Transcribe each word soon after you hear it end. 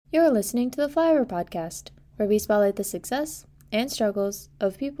You're listening to the Flyover Podcast, where we spotlight the success and struggles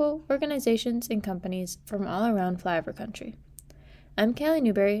of people, organizations, and companies from all around Flyover country. I'm Callie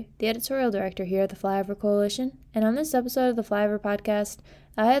Newberry, the editorial director here at the Flyover Coalition, and on this episode of the Flyover Podcast,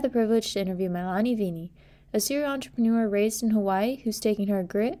 I had the privilege to interview Mailani Vini, a serial entrepreneur raised in Hawaii who's taking her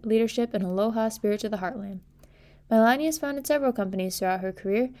grit, leadership, and aloha spirit to the heartland. Mailani has founded several companies throughout her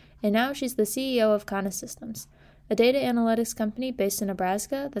career, and now she's the CEO of Kana Systems, a data analytics company based in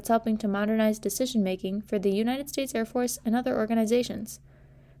Nebraska that's helping to modernize decision-making for the United States Air Force and other organizations.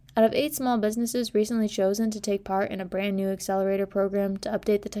 Out of 8 small businesses recently chosen to take part in a brand new accelerator program to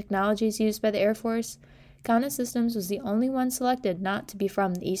update the technologies used by the Air Force, Kana Systems was the only one selected not to be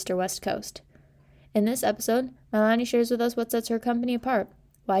from the East or West Coast. In this episode, Mailani shares with us what sets her company apart,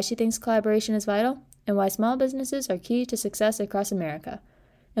 why she thinks collaboration is vital, and why small businesses are key to success across America.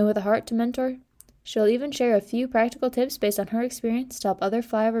 And with a heart to mentor, she'll even share a few practical tips based on her experience to help other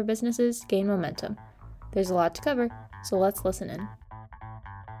flyover businesses gain momentum. There's a lot to cover, so let's listen in.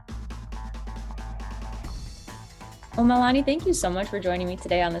 Well, Mailani, thank you so much for joining me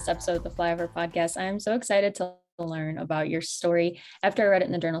today on this episode of the Flyover Podcast. I am so excited to learn about your story. After I read it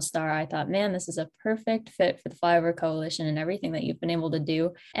in the Journal Star, I thought, man, this is a perfect fit for the Flyover Coalition and everything that you've been able to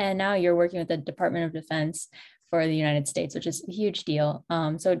do. And now you're working with the Department of Defense for the United States, which is a huge deal.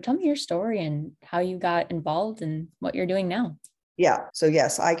 So tell me your story and how you got involved and what you're doing now. Yeah. So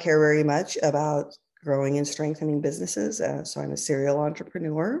yes, I care very much about growing and strengthening businesses. So I'm a serial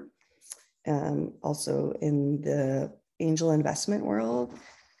entrepreneur, also in the angel investment world.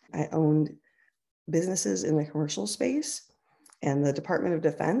 I owned businesses in the commercial space, and the Department of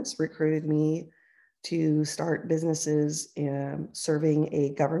Defense recruited me to start businesses serving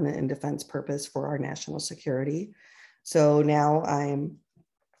a government and defense purpose for our national security. So now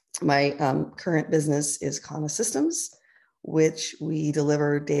my current business is Kana Systems, which we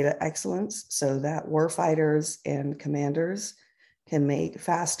deliver data excellence so that warfighters and commanders can make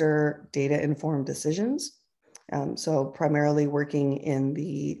faster data-informed decisions. So primarily working in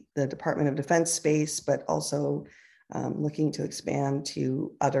the Department of Defense space, but also looking to expand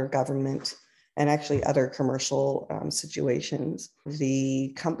to other government and actually other commercial situations.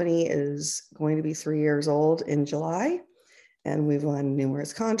 The company is going to be 3 years old in July, and we've won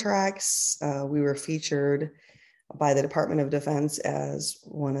numerous contracts. We were featured by the Department of Defense as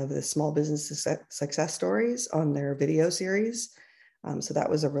one of the small business success stories on their video series. So that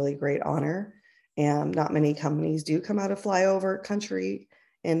was a really great honor. And not many companies do come out of flyover country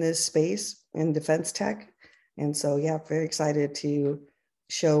in this space in defense tech. And so, yeah, very excited to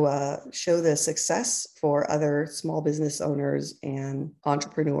show the success for other small business owners and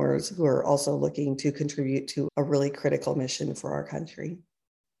entrepreneurs who are also looking to contribute to a really critical mission for our country.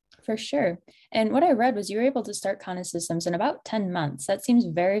 For sure. And what I read was you were able to start Kana Systems in about 10 months. That seems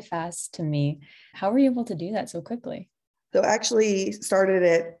very fast to me. How were you able to do that so quickly? So actually started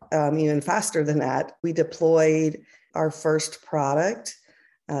it even faster than that. We deployed our first product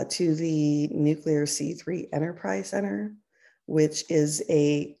to the Nuclear C3 Enterprise Center, which is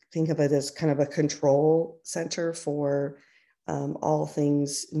think of it as kind of a control center for all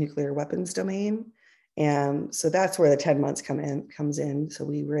things nuclear weapons domain. And so that's where the 10 months comes in. So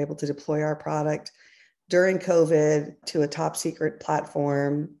we were able to deploy our product during COVID to a top secret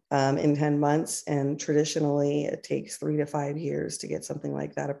platform in 10 months. And traditionally it takes 3 to 5 years to get something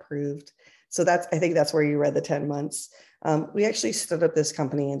like that approved. So I think that's where you read the 10 months. We actually stood up this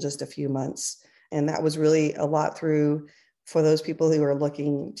company in just a few months. And that was really a lot for those people who are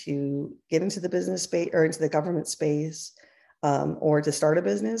looking to get into the business space or into the government space or to start a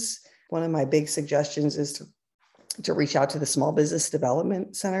business. One of my big suggestions is to reach out to the small business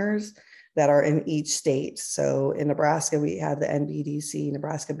development centers that are in each state. So in Nebraska, we have the NBDC,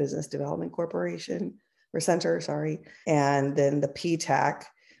 Nebraska Business Development Corporation, or Center, sorry. And then the PTAC,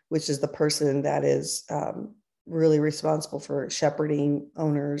 which is the person that is really responsible for shepherding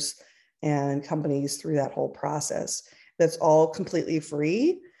owners and companies through that whole process. That's all completely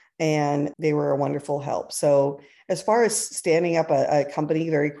free, and they were a wonderful help. So as far as standing up a company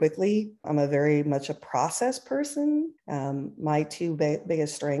very quickly, I'm very much a process person. My 2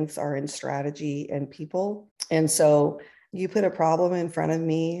 biggest strengths are in strategy and people. And so you put a problem in front of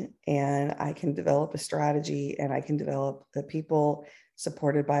me and I can develop a strategy and I can develop the people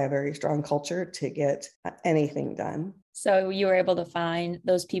supported by a very strong culture to get anything done. So you were able to find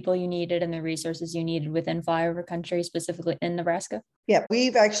those people you needed and the resources you needed within flyover country, specifically in Nebraska? Yeah,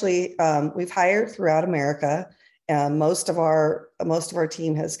 we've actually, we've hired throughout America. Most of our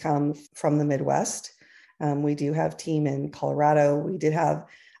team has come from the Midwest. We do have team in Colorado. We did have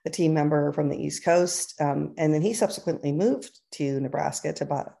a team member from the East Coast. And then he subsequently moved to Nebraska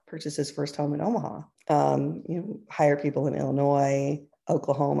to purchase his first home in Omaha. Hired people in Illinois,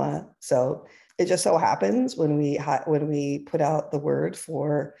 Oklahoma. So it just so happens when we put out the word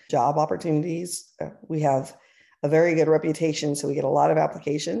for job opportunities, we have a very good reputation. So we get a lot of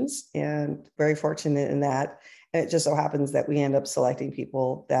applications, and very fortunate in that. And it just so happens that we end up selecting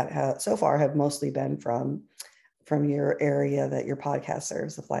people that so far have mostly been from your area that your podcast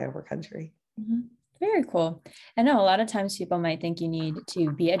serves, the flyover country. Mm-hmm. Very cool. I know a lot of times people might think you need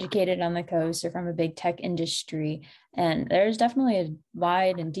to be educated on the coast or from a big tech industry. And there's definitely a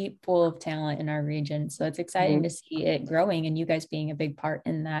wide and deep pool of talent in our region. So it's exciting to see it growing and you guys being a big part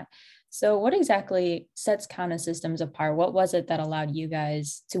in that. So what exactly sets Kana Systems apart? What was it that allowed you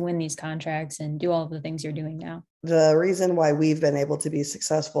guys to win these contracts and do all of the things you're doing now? The reason why we've been able to be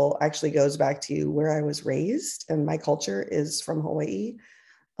successful actually goes back to where I was raised, and my culture is from Hawaii.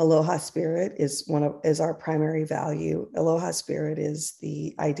 Aloha spirit is our primary value. Aloha spirit is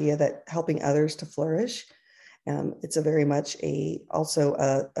the idea that helping others to flourish. It's a very much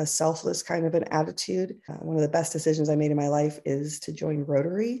also a selfless kind of an attitude. One of the best decisions I made in my life is to join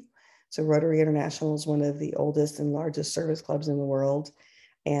Rotary. So Rotary International is one of the oldest and largest service clubs in the world.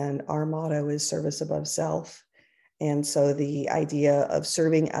 And our motto is service above self. And so the idea of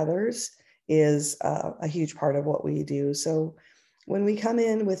serving others is a huge part of what we do. So when we come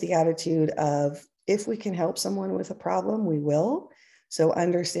in with the attitude of, if we can help someone with a problem, we will. So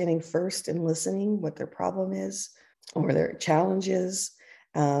understanding first and listening what their problem is or their challenges,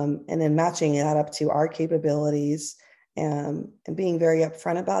 and then matching that up to our capabilities, and being very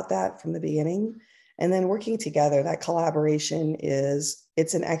upfront about that from the beginning. And then working together, that collaboration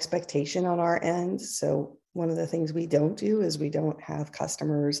it's an expectation on our end. So one of the things we don't do is we don't have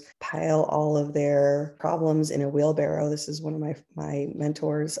customers pile all of their problems in a wheelbarrow. This is one of my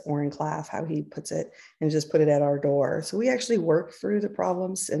mentors, Oren Claff, how he puts it, and just put it at our door. So we actually work through the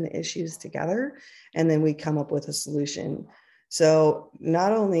problems and the issues together, and then we come up with a solution. So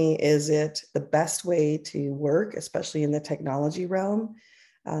not only is it the best way to work, especially in the technology realm,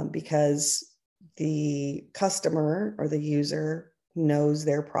 because the customer or the user knows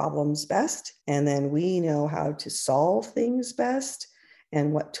their problems best, and then we know how to solve things best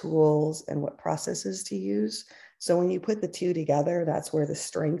and what tools and what processes to use. So when you put the two together, that's where the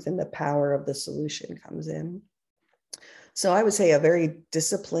strength and the power of the solution comes in. So I would say a very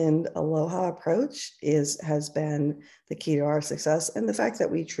disciplined Aloha approach has been the key to our success, and the fact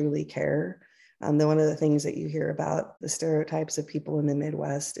that we truly care. One of the things that you hear about the stereotypes of people in the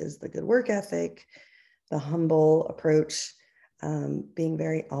Midwest is the good work ethic, the humble approach, being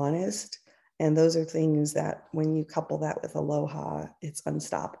very honest. And those are things that when you couple that with Aloha, it's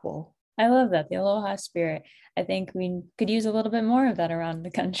unstoppable. I love that, the Aloha spirit. I think we could use a little bit more of that around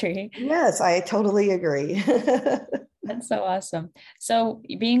the country. Yes, I totally agree. That's so awesome. So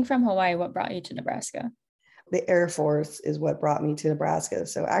being from Hawaii, what brought you to Nebraska? The Air Force is what brought me to Nebraska.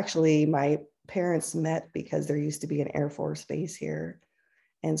 So actually my parents met because there used to be an Air Force base here.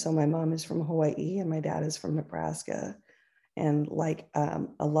 And so my mom is from Hawaii and my dad is from Nebraska. And like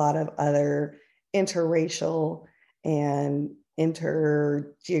a lot of other interracial and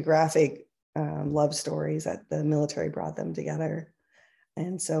intergeographic love stories, that the military brought them together.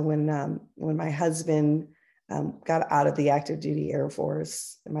 And so when my husband got out of the active duty Air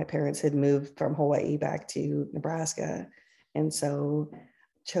Force, my parents had moved from Hawaii back to Nebraska, and so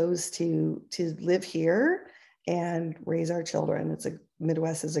chose to live here and raise our children.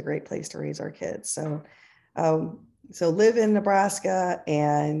 Midwest is a great place to raise our kids. So live in Nebraska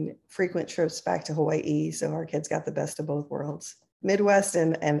and frequent trips back to Hawaii. So our kids got the best of both worlds, Midwest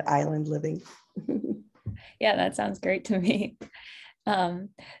and island living. Yeah, that sounds great to me.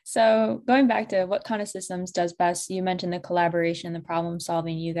 So going back to what Kana Systems does best, you mentioned the collaboration, the problem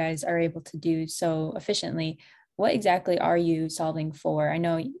solving you guys are able to do so efficiently. What exactly are you solving for? I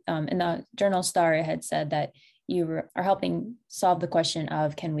know in the Journal Star, it had said that you are helping solve the question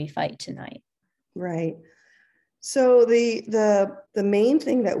of, can we fight tonight? Right. So the main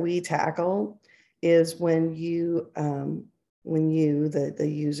thing that we tackle is when you the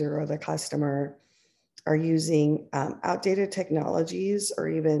user or the customer are using outdated technologies or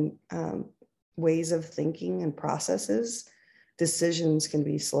even ways of thinking and processes, decisions can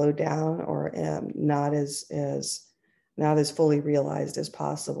be slowed down or not as fully realized as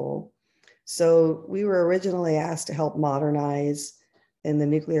possible. So we were originally asked to help modernize in the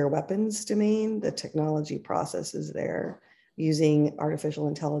nuclear weapons domain, the technology processes there using artificial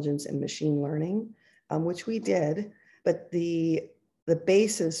intelligence and machine learning, which we did. But the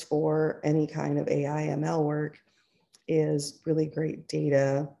basis for any kind of AI ML work is really great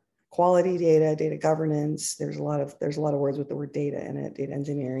data, quality data, data governance. There's a lot of words with the word data in it, data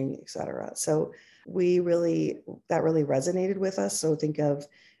engineering, et cetera. So that really resonated with us. So think of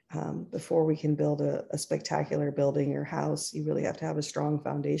before we can build a spectacular building or house, you really have to have a strong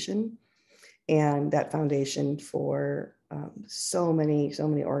foundation. And that foundation for so many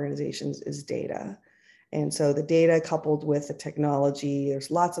organizations is data. And so the data coupled with the technology,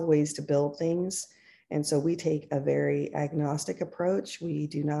 there's lots of ways to build things. And so we take a very agnostic approach. We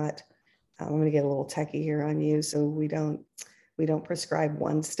do not, I'm going to get a little techie here on you. So we don't prescribe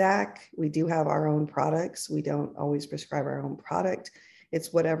one stack. We do have our own products. We don't always prescribe our own product.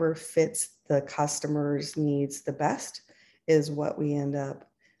 It's whatever fits the customer's needs the best is what we end up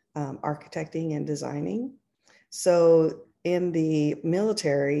architecting and designing. So in the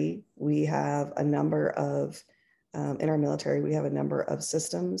military, we have a number of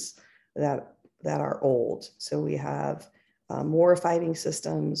systems that are old. So we have war fighting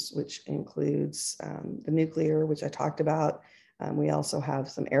systems, which includes the nuclear, which I talked about. We also have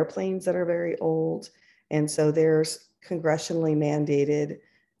some airplanes that are very old. And so there's congressionally mandated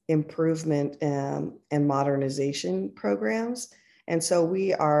improvement and modernization programs. And so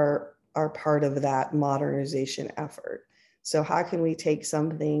we are part of that modernization effort. So how can we take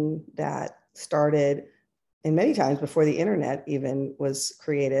something that started, and many times before the internet even was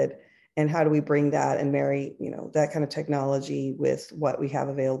created, and how do we bring that and marry, that kind of technology with what we have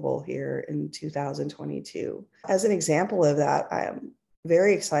available here in 2022? As an example of that, I am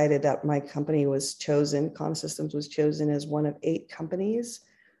very excited that my company was chosen, Quantum Systems was chosen as one of 8 companies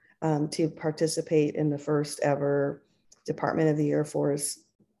to participate in the first ever Department of the Air Force,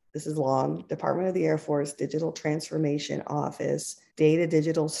 this is long, Department of the Air Force Digital Transformation Office Data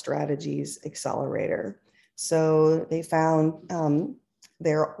Digital Strategies Accelerator. So they found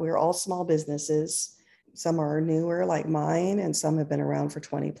we're all small businesses. Some are newer like mine, and some have been around for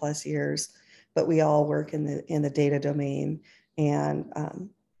 20 plus years, but we all work in the data domain. And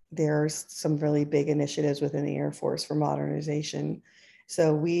there's some really big initiatives within the Air Force for modernization.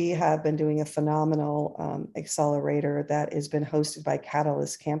 So we have been doing a phenomenal accelerator that has been hosted by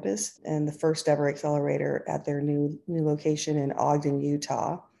Catalyst Campus, and the first ever accelerator at their new location in Ogden,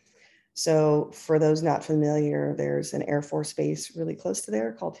 Utah. So for those not familiar, there's an Air Force base really close to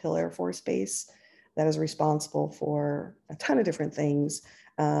there called Hill Air Force Base that is responsible for a ton of different things,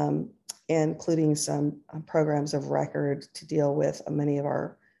 including some programs of record to deal with many of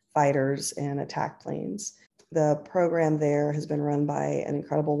our fighters and attack planes. The program there has been run by an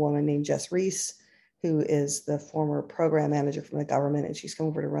incredible woman named Jess Reese, who is the former program manager from the government, and she's come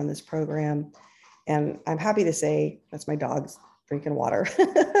over to run this program. And I'm happy to say, that's my dog's drinking water.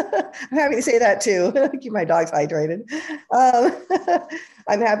 I'm happy to say that too. Keep my dogs hydrated.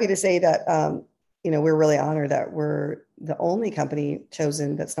 I'm happy to say that, we're really honored that we're the only company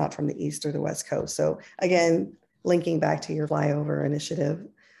chosen that's not from the East or the West Coast. So again, linking back to your flyover initiative,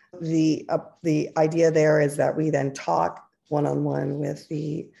 the idea there is that we then talk one-on-one with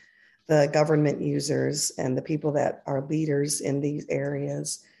the government users and the people that are leaders in these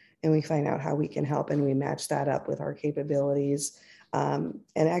areas, and we find out how we can help, and we match that up with our capabilities. And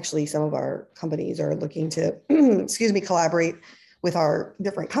actually, some of our companies are looking to, collaborate with our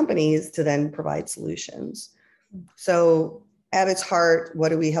different companies to then provide solutions. So at its heart, what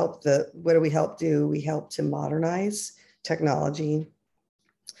do we help do? We help to modernize technology.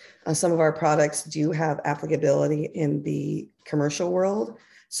 Some of our products do have applicability in the commercial world.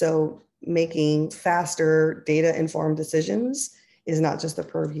 So making faster data-informed decisions is not just the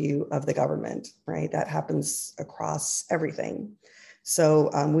purview of the government, right? That happens across everything. So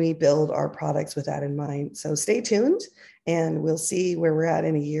we build our products with that in mind. So stay tuned, and we'll see where we're at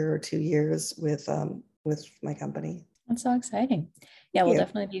in a year or 2 years with my company. That's so exciting. Yeah, we'll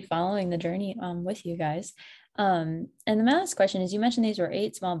definitely be following the journey with you guys. And the last question is, you mentioned these were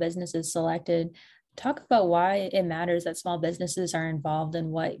 8 small businesses selected. Talk about why it matters that small businesses are involved and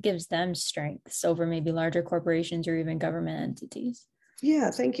what gives them strengths over maybe larger corporations or even government entities.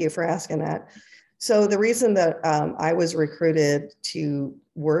 Yeah, thank you for asking that. So the reason that I was recruited to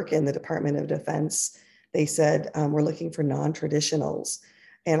work in the Department of Defense, they said, we're looking for non-traditionals.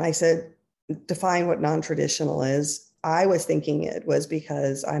 And I said, define what non-traditional is. I was thinking it was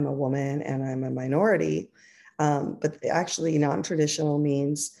because I'm a woman and I'm a minority, but actually non-traditional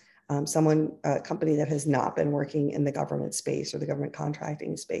means a company that has not been working in the government space or the government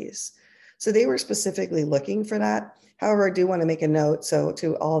contracting space. So they were specifically looking for that. However, I do want to make a note. So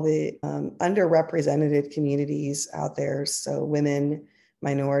to all the underrepresented communities out there, so women,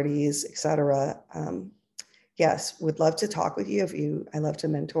 minorities, et cetera, yes, would love to talk with you. I love to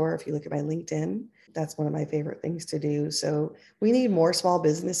mentor. If you look at my LinkedIn, that's one of my favorite things to do. So we need more small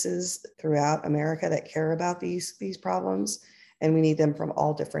businesses throughout America that care about these problems, and we need them from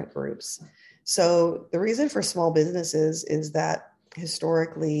all different groups. So the reason for small businesses is that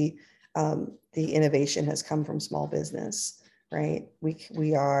historically, the innovation has come from small business, right?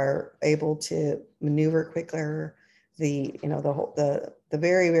 We are able to maneuver quicker. The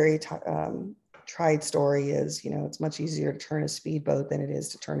very tried story is, it's much easier to turn a speedboat than it is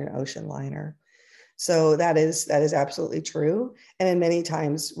to turn an ocean liner. So that is absolutely true. And in many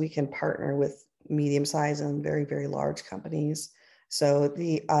times we can partner with medium-sized and very, very large companies. So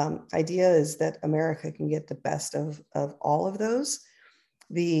the idea is that America can get the best of all of those.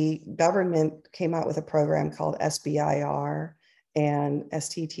 The government came out with a program called SBIR and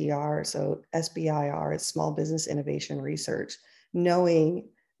STTR. So SBIR is Small Business Innovation Research, knowing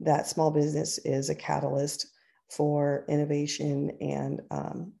that small business is a catalyst for innovation and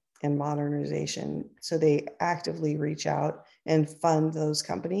modernization. So they actively reach out and fund those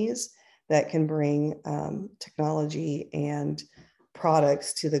companies that can bring technology and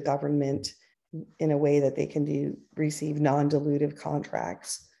products to the government in a way that they can receive non-dilutive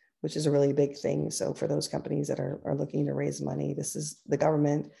contracts, which is a really big thing. So for those companies that are looking to raise money, this is the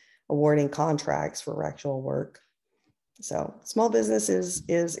government awarding contracts for actual work. So small business is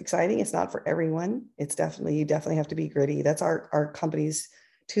exciting. It's not for everyone. You definitely have to be gritty. That's our company's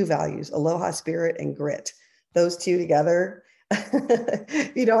two values: aloha spirit and grit. Those two together.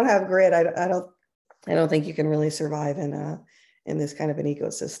 If you don't have grit, I don't think you can really survive in this kind of an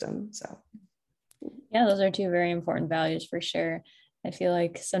ecosystem. So yeah, those are two very important values for sure. I feel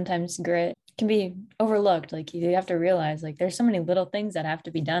like sometimes grit can be overlooked. Like you have to realize like there's so many little things that have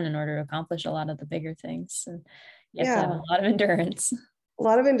to be done in order to accomplish a lot of the bigger things. And you have to have a lot of endurance. A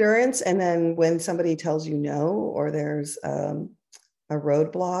lot of endurance. And then when somebody tells you no, or there's a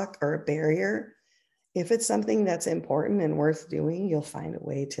roadblock or a barrier, if it's something that's important and worth doing, you'll find a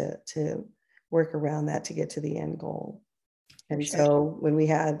way to work around that to get to the end goal. And so when we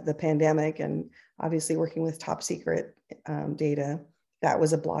had the pandemic and obviously working with top secret data, that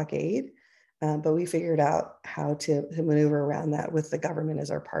was a blockade. But we figured out how to maneuver around that with the government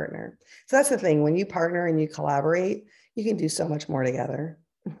as our partner. So that's the thing. When you partner and you collaborate, you can do so much more together.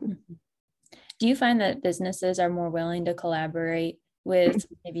 Do you find that businesses are more willing to collaborate with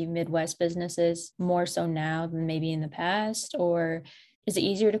maybe Midwest businesses more so now than maybe in the past? Or is it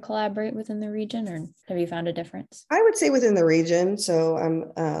easier to collaborate within the region, or have you found a difference? I would say within the region. So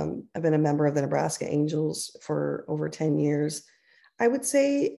I've been a member of the Nebraska Angels for over 10 years. I would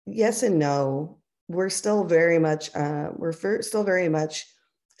say yes and no. We're still very much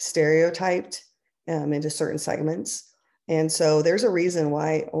stereotyped into certain segments. And so there's a reason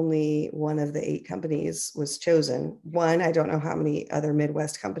why only one of the 8 companies was chosen. One, I don't know how many other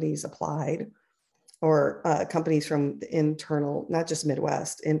Midwest companies applied, or companies from the internal, not just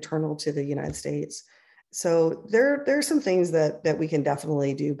Midwest, internal to the United States. So there's some things that we can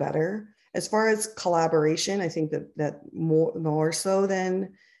definitely do better. As far as collaboration, I think that more so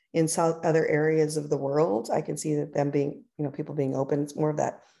than in other areas of the world, I can see that them being, people being open. It's more of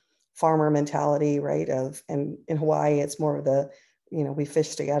that farmer mentality, right? And in Hawaii, it's more of the, we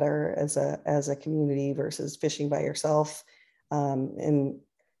fish together as a community versus fishing by yourself. In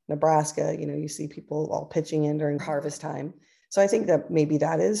Nebraska, you see people all pitching in during harvest time. So I think that maybe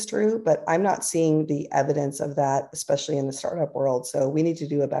that is true, but I'm not seeing the evidence of that, especially in the startup world. So we need to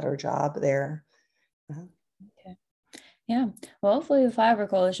do a better job there. Okay. Yeah. Well, hopefully the Flyover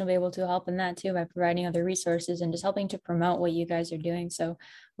Coalition will be able to help in that too by providing other resources and just helping to promote what you guys are doing. So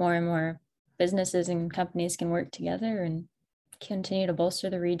more and more businesses and companies can work together and continue to bolster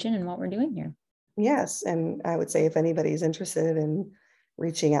the region and what we're doing here. Yes. And I would say if anybody's interested in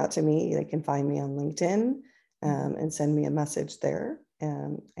reaching out to me, they can find me on LinkedIn. And send me a message there,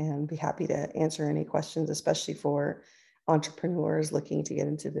 and be happy to answer any questions, especially for entrepreneurs looking to get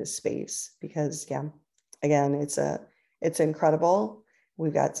into this space. Because again, it's incredible.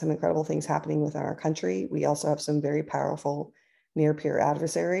 We've got some incredible things happening within our country. We also have some very powerful near peer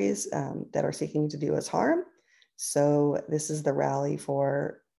adversaries that are seeking to do us harm. So this is the rally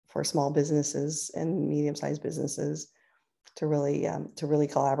for small businesses and medium-sized businesses to really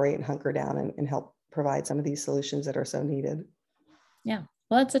collaborate and hunker down and help provide some of these solutions that are so needed. Yeah.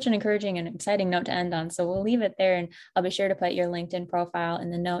 Well, that's such an encouraging and exciting note to end on. So we'll leave it there, and I'll be sure to put your LinkedIn profile in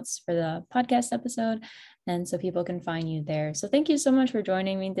the notes for the podcast episode, and so people can find you there. So thank you so much for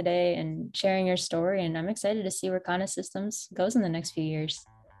joining me today and sharing your story. And I'm excited to see where Kana Systems goes in the next few years.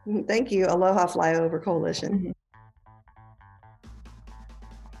 Thank you. Aloha Flyover Coalition.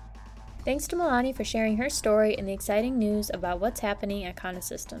 Thanks to Milani for sharing her story and the exciting news about what's happening at Kana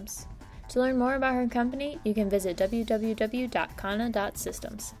Systems. To learn more about her company, you can visit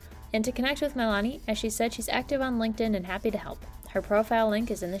www.kana.systems. And to connect with Milani, as she said, she's active on LinkedIn and happy to help. Her profile link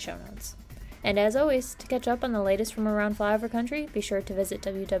is in the show notes. And as always, to catch up on the latest from around flyover country, be sure to visit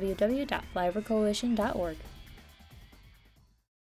www.flyovercoalition.org.